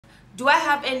Do I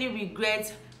have any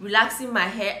regret relaxing my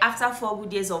hair after 4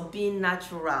 good years of being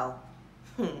natural?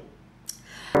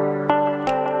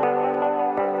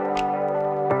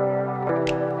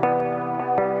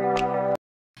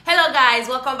 Hello guys,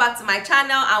 welcome back to my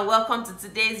channel and welcome to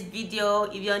today's video.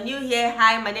 If you're new here,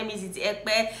 hi, my name is Titi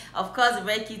Ekpe. Of course,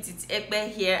 very cute Titi Ekpe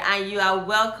here, and you are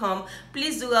welcome.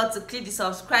 Please do well to click the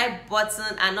subscribe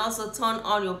button and also turn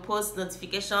on your post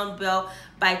notification bell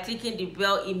by clicking the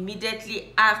bell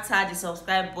immediately after the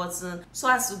subscribe button so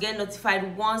as to get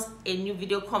notified once a new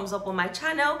video comes up on my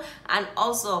channel, and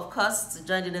also of course to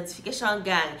join the notification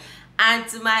gang. And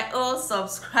to my old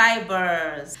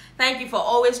subscribers, thank you for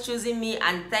always choosing me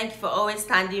and thank you for always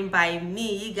standing by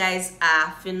me. You guys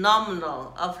are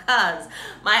phenomenal. Of course,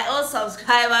 my old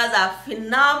subscribers are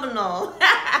phenomenal.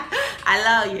 I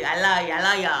love you, I love you, I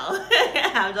love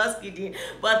y'all. I'm just kidding,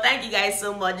 but thank you guys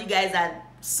so much. You guys are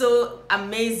so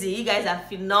amazing. You guys are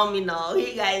phenomenal.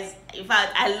 You guys, in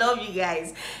fact, I love you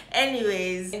guys.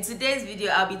 Anyways, in today's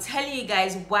video I'll be telling you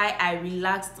guys why I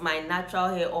relaxed my natural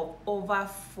hair of over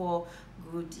 4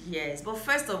 good years. But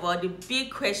first of all, the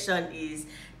big question is,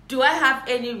 do I have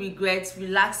any regrets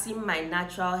relaxing my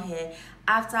natural hair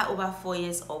after over 4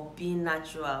 years of being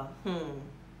natural?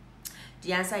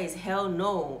 The answer is hell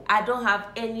no. I don't have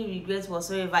any regrets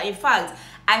whatsoever. In fact,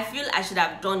 I feel I should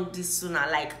have done this sooner.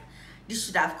 Like, this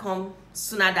should have come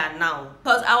sooner than now,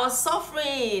 because I was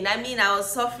suffering. I was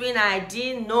suffering. I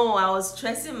didn't know. I was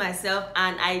stressing myself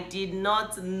and I did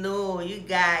not know, you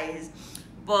guys.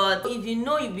 But if you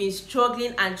know you've been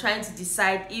struggling and trying to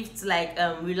decide if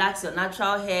to relax your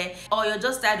natural hair, or you're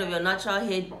just tired of your natural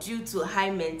hair due to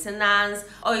high maintenance,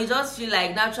 or you just feel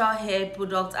like natural hair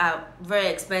products are very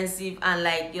expensive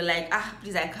and you're like,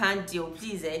 please, I can't deal,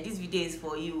 please, this video is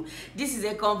for you. This is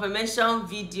a confirmation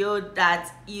video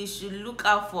that you should look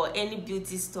out for any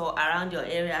beauty store around your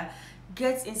area.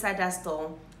 Get inside that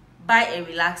store, buy a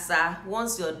relaxer.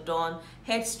 Once you're done,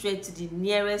 head straight to the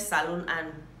nearest salon and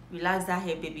relax that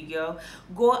hair, baby girl.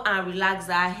 Go and relax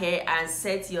that hair and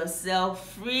set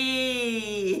yourself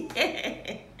free.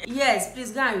 Yes,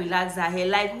 please go and relax that hair.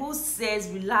 Like, who says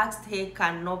relaxed hair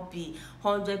cannot be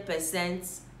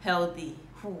 100% healthy?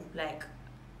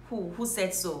 Who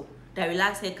said so, that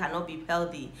relaxed hair cannot be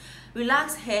healthy?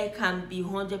 Relaxed hair can be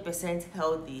 100%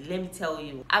 healthy. Let me tell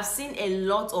you, I've seen a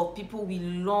lot of people with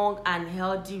long and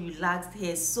healthy relaxed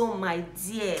hair. So my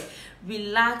dear,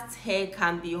 relaxed hair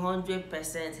can be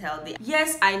 100% healthy.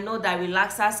 Yes, I know that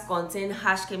relaxers contain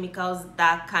harsh chemicals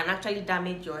that can actually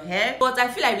damage your hair, but I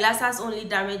feel like relaxers only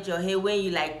damage your hair when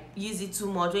you use it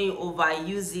too much, when you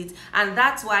overuse it. And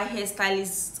that's why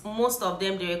hairstylists, most of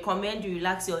them, they recommend you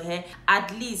relax your hair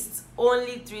at least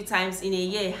only 3 times in a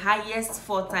year, highest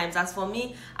 4 times. As for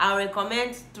me, I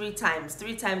recommend 3 times.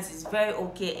 3 times is very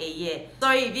okay a year.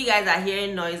 Sorry if you guys are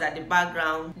hearing noise at the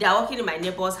background. They are working in my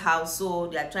neighbor's house, so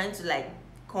they are trying to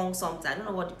conk something. I don't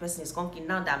know what the person is conking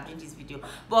now that I'm doing this video,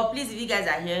 but please, if you guys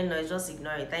are hearing noise, just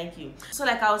ignore it. Thank you. So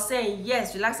like I was saying,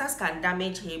 yes, relaxers can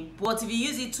damage hair, but if you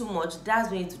use it too much, that's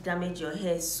going to damage your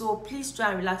hair. So please try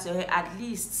and relax your hair at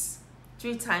least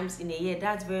 3 times in a year.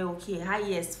 That's very okay.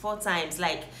 Highest 4 times.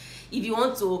 If you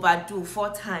want to overdo,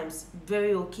 4 times,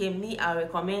 very okay. Me, I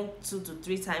recommend 2 to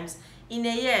 3 times in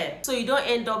a year, so you don't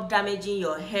end up damaging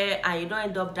your hair and you don't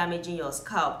end up damaging your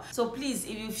scalp. So please,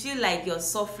 if you feel like you're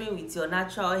suffering with your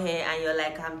natural hair and you're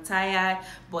like, I'm tired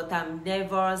but I'm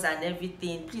nervous and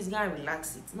everything, please go and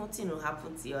relax it. Nothing will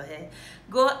happen to your hair.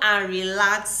 Go and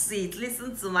relax it.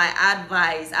 Listen to my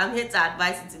advice. I'm here to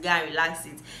advise you to go and relax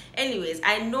it. Anyways,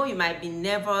 I know you might be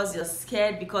nervous, you're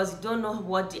scared because you don't know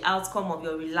what the outcome of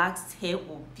your relaxed hair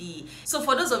will be. So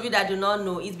for those of you that do not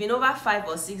know, it's been over 5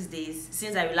 or 6 days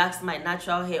since I relaxed my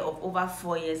natural hair of over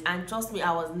 4 years, and trust me,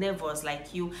 I was nervous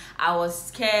like you. I was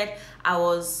scared, I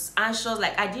was anxious,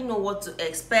 I didn't know what to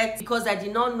expect because I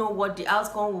did not know what the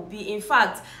outcome would be. In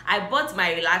fact, I bought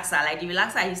my relaxer, the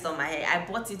relaxer I used on my hair, I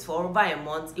bought it for over a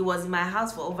month. It was in my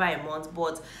house for over a month,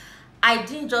 but I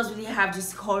didn't just really have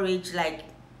this courage,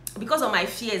 because of my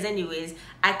fears anyways.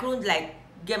 I couldn't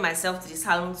get myself to the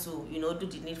salon to do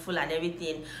the needful and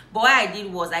everything. But what I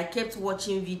did was I kept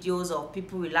watching videos of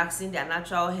people relaxing their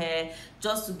natural hair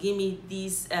just to give me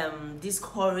this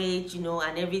courage,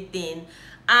 and everything.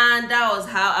 And that was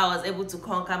how I was able to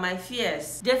conquer my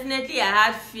fears. Definitely I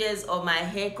had fears of my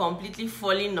hair completely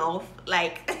falling off.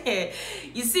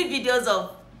 You see videos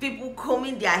of people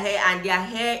combing their hair and their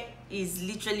hair is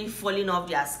literally falling off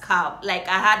their scalp. I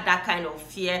had that kind of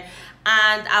fear,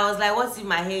 and I was like, what if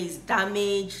my hair is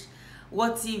damaged?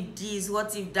 what if this,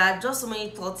 what if that, just so many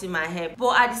thoughts in my head.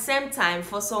 But at the same time,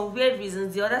 for some weird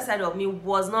reasons, the other side of me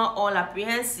was not all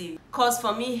apprehensive, because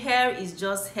for me, hair is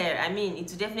just hair. I mean, it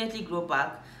will definitely grow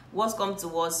back. Worst come to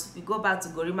worst, we go back to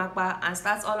Gorimapa and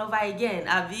start all over again,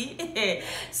 Abby.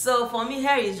 So for me,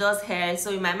 hair is just hair.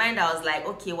 So in my mind, I was like,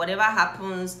 okay, whatever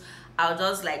happens, I'll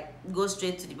just like go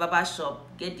straight to the barber shop,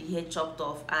 get the hair chopped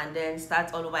off, and then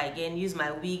start all over again. Use my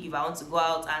wig if I want to go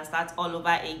out and start all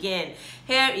over again.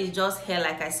 Hair is just hair,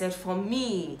 like I said, for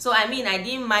me. So I mean, I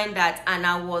didn't mind that, and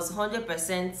I was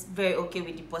 100% very okay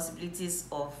with the possibilities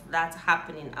of that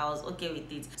happening. I was okay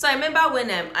with it. So I remember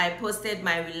when I posted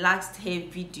my relaxed hair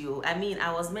video, I mean,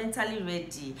 I was mentally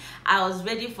ready. I was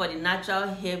ready for the natural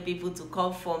hair people to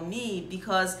come for me,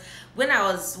 because when I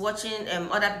was watching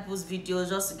other people's videos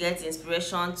just to get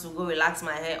inspiration to go relax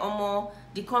my hair,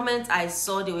 the comments I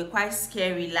saw, they were quite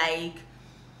scary. Like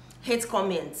hate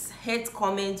comments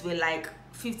were like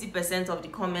 50% of the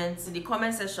comments in the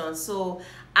comment section. So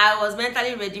I was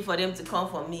mentally ready for them to come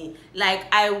for me.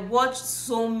 Like, I watched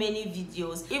so many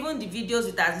videos, even the videos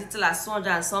with as little as 200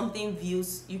 and something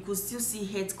views, you could still see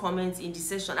hate comments in the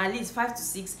section, at least 5 to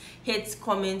 6 hate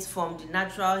comments from the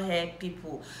natural hair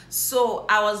people. So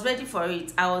I was ready for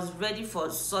it. I was ready for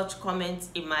such comments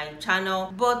in my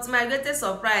channel. But my greatest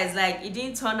surprise, like, it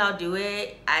didn't turn out the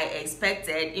way I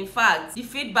expected. In fact, the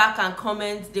feedback and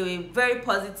comments, they were very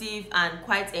positive and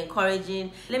quite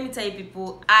encouraging. Let me tell you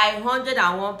people, I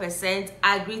 101%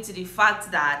 agree to the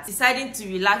fact that deciding to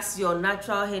relax your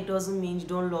natural hair doesn't mean you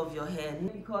don't love your hair.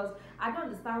 Because I don't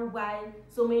understand why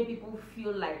so many people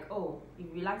feel like, oh, if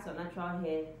you relax your natural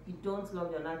hair, you don't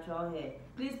love your natural hair.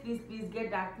 Please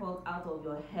get that thought out of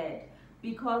your head,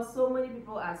 because so many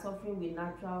people are suffering with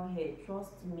natural hair,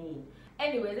 trust me.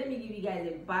 Anyway, let me give you guys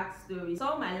a backstory. So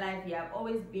all my life here, I've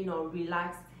always been on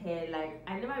relaxed hair. Like,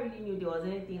 I never really knew there was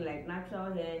anything like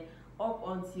natural hair up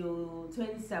until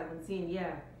 2017.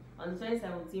 Yeah, on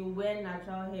 2017, when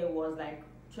natural hair was like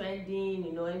trending,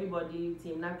 you know, everybody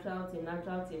team natural, and I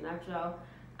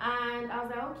was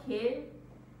like, okay,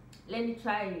 let me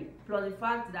try it. Plus the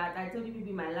fact that I told you people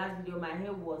in my last video, my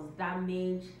hair was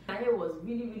damaged. My hair was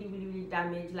really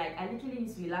damaged. Like, I literally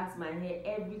used to relax my hair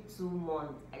every 2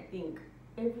 months. I think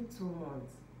every 2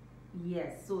 months.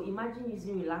 Yes, so imagine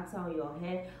using relaxer on your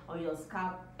hair, on your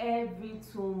scalp every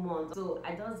 2 months. So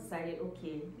I just decided,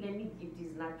 okay, let me give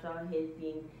this natural hair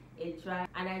thing a try,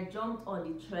 and I jumped on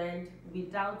the trend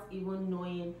without even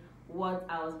knowing what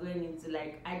I was going into.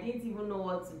 Like, I didn't even know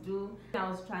what to do.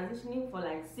 I was transitioning for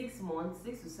like 6 months,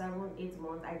 6 to 7, 8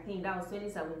 months. I think that was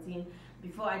 2017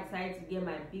 before I decided to get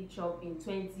my big chop in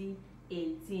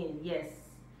 2018. Yes,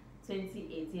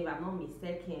 2018 if I'm not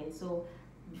mistaken. So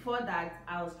before that,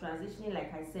 I was transitioning,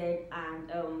 like I said,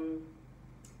 and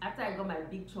after I got my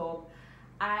big chop,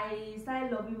 I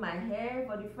started loving my hair.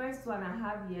 For the first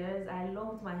 2.5 years, I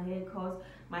loved my hair because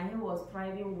my hair was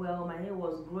thriving well, my hair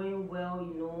was growing well,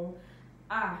 you know.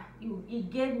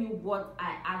 It gave me what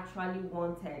I actually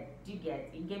wanted. Do you get?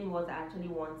 It gave me what I actually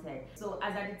wanted. So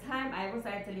as at the time, I even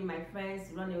started telling my friends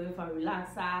to run away from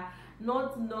relaxer,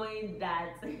 not knowing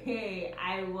that, hey,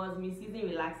 I was misusing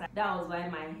relaxer. That was why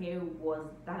my hair was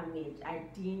damaged. I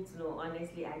didn't know,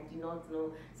 honestly, I did not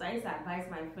know. So I used to advise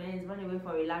my friends, run away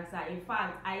from relaxer. In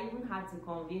fact, I even had to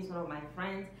convince one of my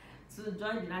friends to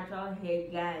join the natural hair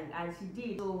gang, and she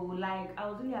did. So like, I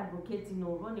was really advocating, you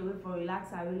know, run away from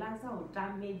relaxer. Relaxer will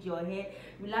damage your hair,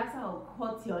 relaxer will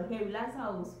cut your hair,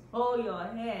 relaxer will spoil your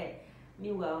hair.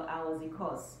 Meanwhile, I was a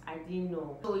cause. I didn't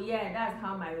know. So yeah, that's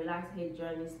how my relaxed hair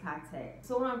journey started.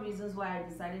 So one of the reasons why I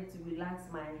decided to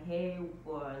relax my hair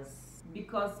was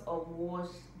because of wash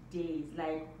days.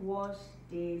 Like, wash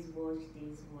days.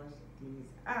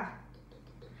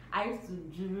 I used to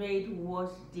dread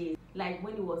wash days. Like,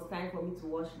 when it was time for me to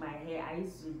wash my hair, I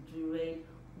used to dread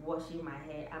washing my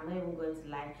hair. I'm not even going to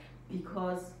lie,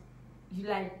 because you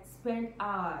like spend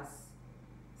hours,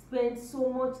 spend so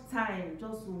much time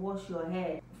just to wash your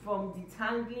hair. From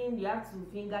detangling, you have to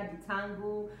finger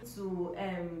detangle, to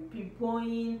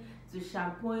pre-pouring, to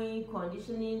shampooing,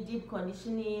 conditioning, deep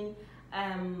conditioning,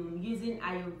 using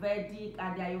Ayurvedic.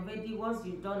 And the Ayurvedic, once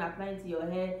you're done applying to your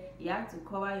hair, you have to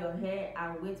cover your hair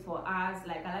and wait for hours,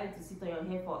 like allow you to sit on your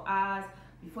hair for hours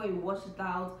before you wash it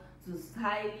out, to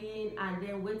styling, and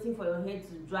then waiting for your hair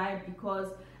to dry,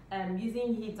 because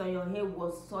using heat on your hair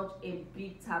was such a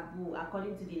big taboo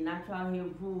according to the natural hair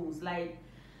rules. Like,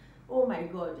 oh my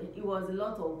god, it was a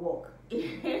lot of work.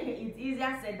 It's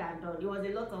easier said than done. It was a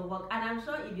lot of work, and I'm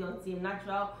sure if you're team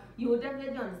natural, you will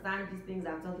definitely understand these things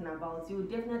I'm talking about. You will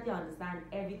definitely understand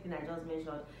everything I just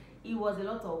mentioned. It was a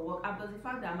lot of work, and plus the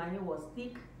fact that my hair was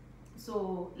thick,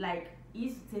 so like, it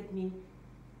used to take me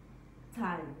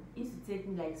time. It used to take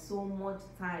me like so much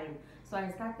time. So I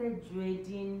started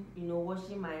dreading,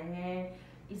 washing my hair.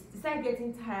 It started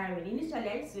getting tiring. Initially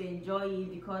I used to enjoy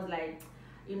it because like,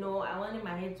 I wanted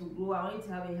my hair to grow, I wanted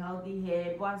to have a healthy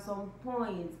hair, but at some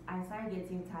point I started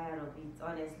getting tired of it.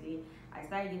 Honestly, I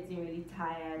started getting really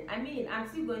tired. I mean, I'm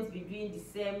still going to be doing the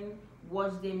same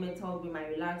wash day method with my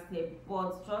relaxed hair,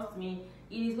 but trust me,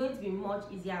 it is going to be much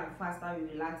easier and faster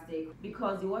with relaxed hair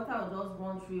because the water will just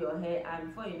run through your hair, and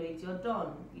before you know it, you're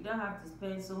done. You don't have to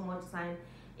spend so much time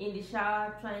in the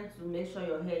shower trying to make sure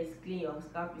your hair is clean, your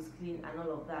scalp is clean, and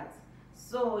all of that.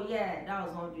 So yeah, that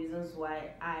was one of the reasons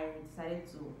why I decided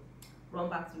to run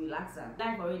back to relaxer.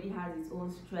 Life already has its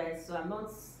own stress, so I'm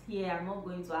not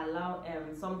going to allow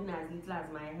something as little as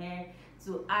my hair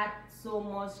to add so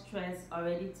much stress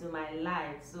already to my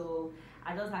life. So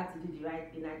I just had to do the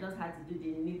right thing. I just had to do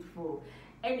the needful.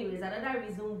 Anyways, another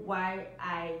reason why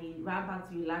I ran back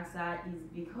to relaxer is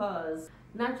because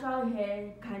natural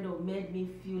hair kind of made me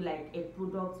feel like a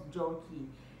product junkie.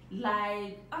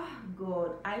 Like, oh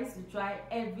god, I used to try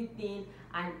everything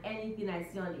and anything I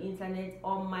see on the internet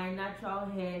on my natural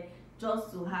hair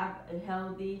just to have a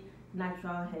healthy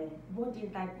natural hair. What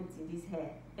didn't I put in this hair?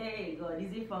 Hey god,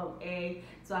 is it from egg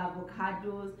to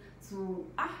avocados to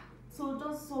so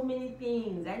just so many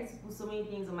things. I used to put so many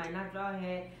things on my natural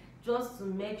hair just to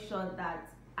make sure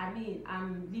that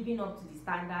I'm living up to the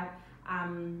standard.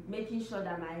 I'm making sure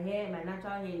that my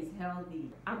natural hair is healthy.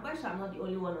 I'm quite sure I'm not the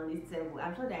only one on this table.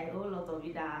 I'm sure there are a whole lot of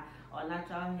you that are on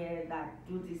natural hair that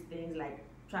do these things, like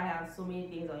try out so many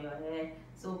things on your hair.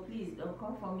 So please don't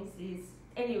come for me, sis.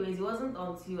 Anyways, it wasn't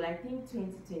until I think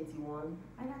 2021,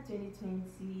 either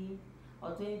 2020 or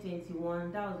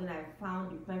 2021, that was when I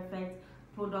found the perfect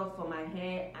product for my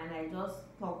hair, and I just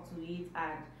stuck to it,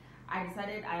 and I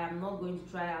decided I am not going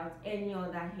to try out any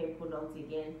other hair product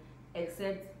again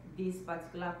except this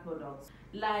particular product.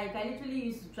 Like, I literally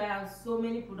used to try out so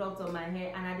many products on my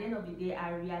hair, and at the end of the day I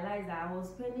realized that I was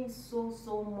spending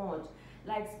so much,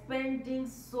 like spending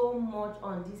so much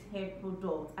on this hair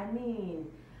product. I mean,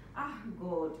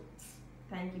 god,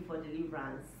 thank you for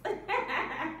deliverance.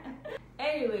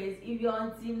 Anyways, if you're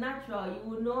on team natural, you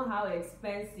will know how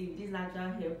expensive these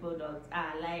natural hair products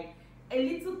are. Like, a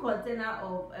little container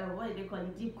of what do they call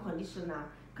it, deep conditioner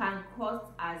can cost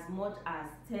as much as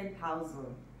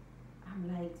 10,000.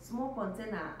 I'm like, small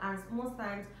container, and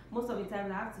most of the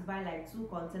time I have to buy like 2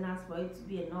 containers for it to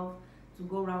be enough to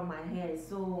go around my hair.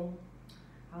 So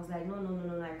I was like, no,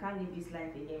 I can't live this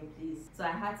life again, please. So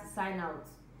I had to sign out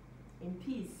in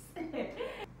peace.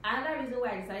 Another reason why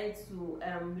I decided to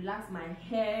relax my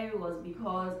hair was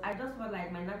because I just felt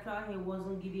like my natural hair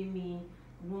wasn't giving me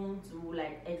room to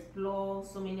like explore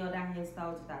so many other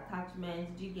hairstyles with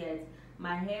attachments. Do you get?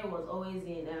 My hair was always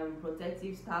in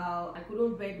protective style. I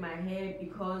couldn't braid my hair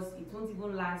because it won't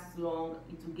even last long,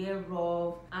 it will get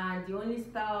rough, and the only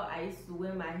style I used to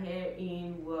wear my hair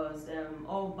in was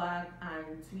all back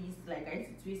and twist. Like, I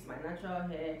used to twist my natural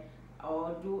hair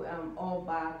or do all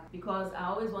back because I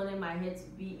always wanted my hair to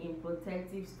be in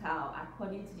protective style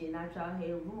according to the natural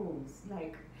hair rules.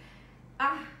 Like,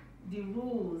 the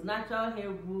rules, natural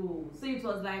hair rules. So it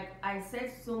was like I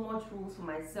set so much rules for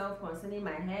myself concerning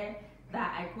my hair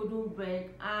that I couldn't break,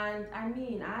 and I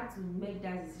had to make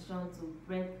that decision to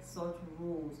break such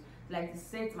rules, like to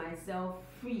set myself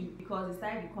free, because it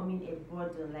started becoming a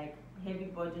burden, like heavy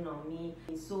burden on me.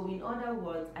 So in other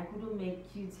words, I couldn't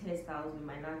make cute hairstyles with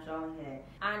my natural hair.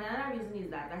 And another reason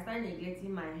is that I started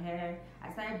neglecting my hair.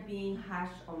 I started being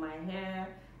harsh on my hair.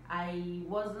 I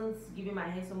wasn't giving my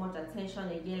hair so much attention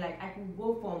again. Like, I could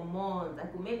go for months, I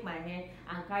could make my hair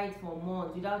and carry it for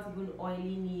months without even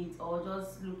oiling it or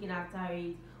just looking after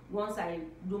it. Once I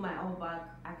do my all back,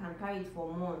 I can carry it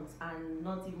for months and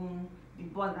not even be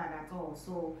bothered at all.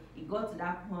 So it got to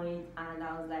that point, and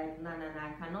I was like, nah,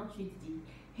 I cannot treat the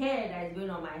hair that is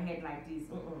going on my head like this.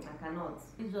 I cannot.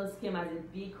 It just came as a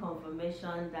big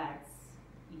confirmation that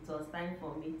it was time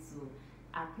for me to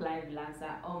apply relaxer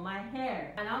on my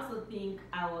hair. And I also think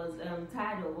I was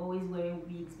tired of always wearing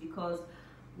wigs, because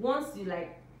once you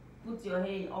like put your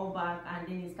hair in all back and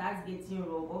then it starts getting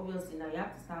rough, obviously now you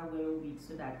have to start wearing wigs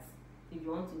so that if you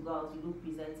want to go out you look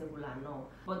presentable and all.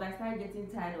 But I started getting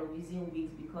tired of using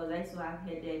wigs because I used to have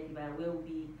headache if I wear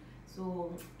wig.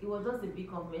 So it was just a big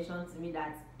confirmation to me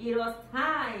that it was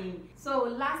time. So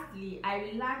lastly, I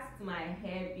relaxed my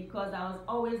hair because I was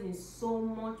always in so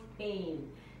much pain.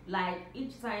 Like,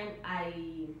 each time I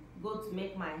go to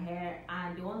make my hair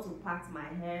and they want to part my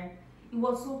hair, it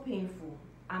was so painful.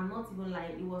 I'm not even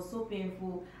lying, it was so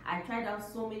painful. I tried out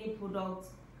so many products.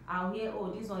 I'll hear, oh,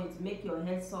 this one is to make your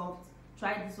hair soft,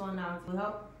 try this one out to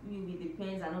help you with the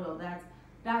pains and all of that.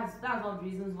 that's one of the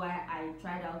reasons why I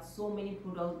tried out so many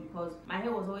products, because my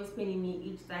hair was always paining me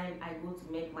each time I go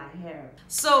to make my hair.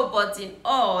 So but in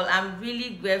all, I'm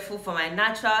really grateful for my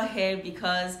natural hair,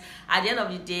 because at the end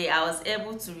of the day I was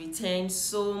able to retain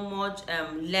so much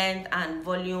length and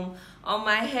volume on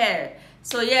my hair.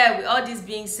 So yeah, with all this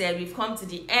being said, we've come to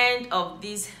the end of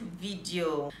this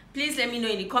video. Please let me know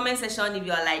in the comment section, if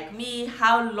you are like me,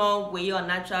 how long were you on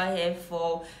natural hair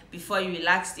for before you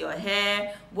relaxed your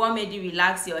hair? What made you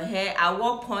relax your hair? At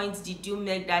what point did you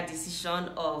make that decision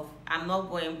of, I'm not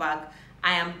going back,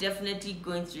 I am definitely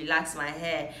going to relax my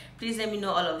hair? Please let me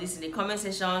know all of this in the comment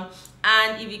section.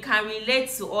 And if you can relate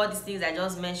to all these things I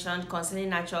just mentioned concerning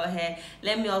natural hair,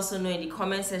 let me also know in the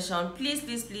comment section. Please,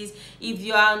 if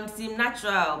you are on team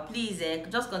natural, please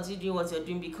just continue doing what you're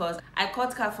doing, because I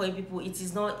cut cap for you people. It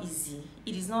is not easy.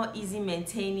 It is not easy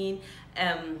maintaining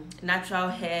natural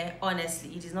hair.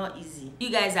 Honestly, it is not easy.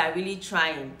 You guys are really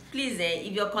trying. Please,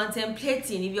 if you're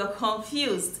contemplating, if you're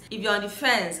confused, if you're on the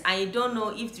fence and you don't know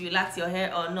if to relax your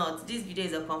hair or not, this video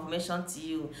is a confirmation to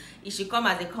you. It should come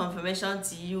as a confirmation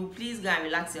to you. Please go and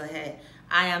relax your hair.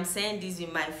 I am saying this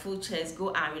with my full chest.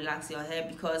 Go and relax your hair,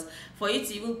 because for you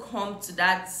to even come to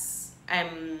that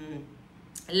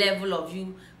level of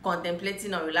you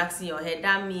contemplating on relaxing your hair,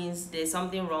 that means there's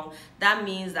something wrong. That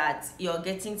means that you're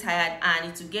getting tired,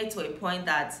 and it will get to a point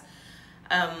that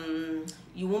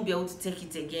you won't be able to take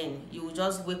it again. You will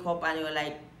just wake up and you're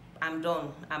like, I'm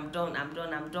done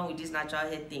with this natural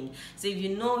hair thing. So if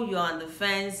you know you're on the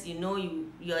fence, you know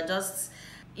you're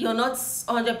not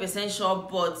 100% sure,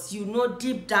 but you know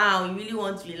deep down you really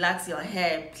want to relax your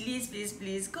hair,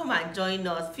 please come and join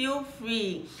us. Feel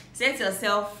free, set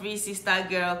yourself free, sister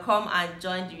girl. Come and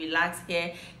join the relaxed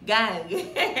hair gang.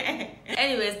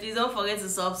 Anyways, please don't forget to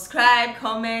subscribe,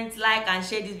 comment, like, and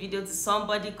share this video to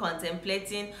somebody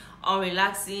contemplating on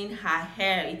relaxing her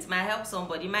hair. It might help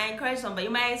somebody, it might encourage somebody,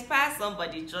 it might inspire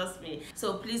somebody, trust me.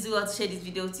 So please do share this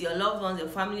video to your loved ones, your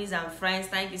families and friends.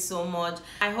 Thank you so much.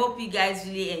 I hope you guys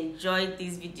really enjoyed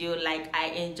this video like I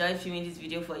enjoyed filming this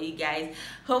video for you guys.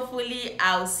 Hopefully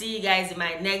I'll see you guys in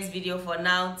my next video. For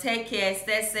now, take care,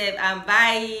 stay safe, and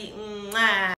bye. Mwah.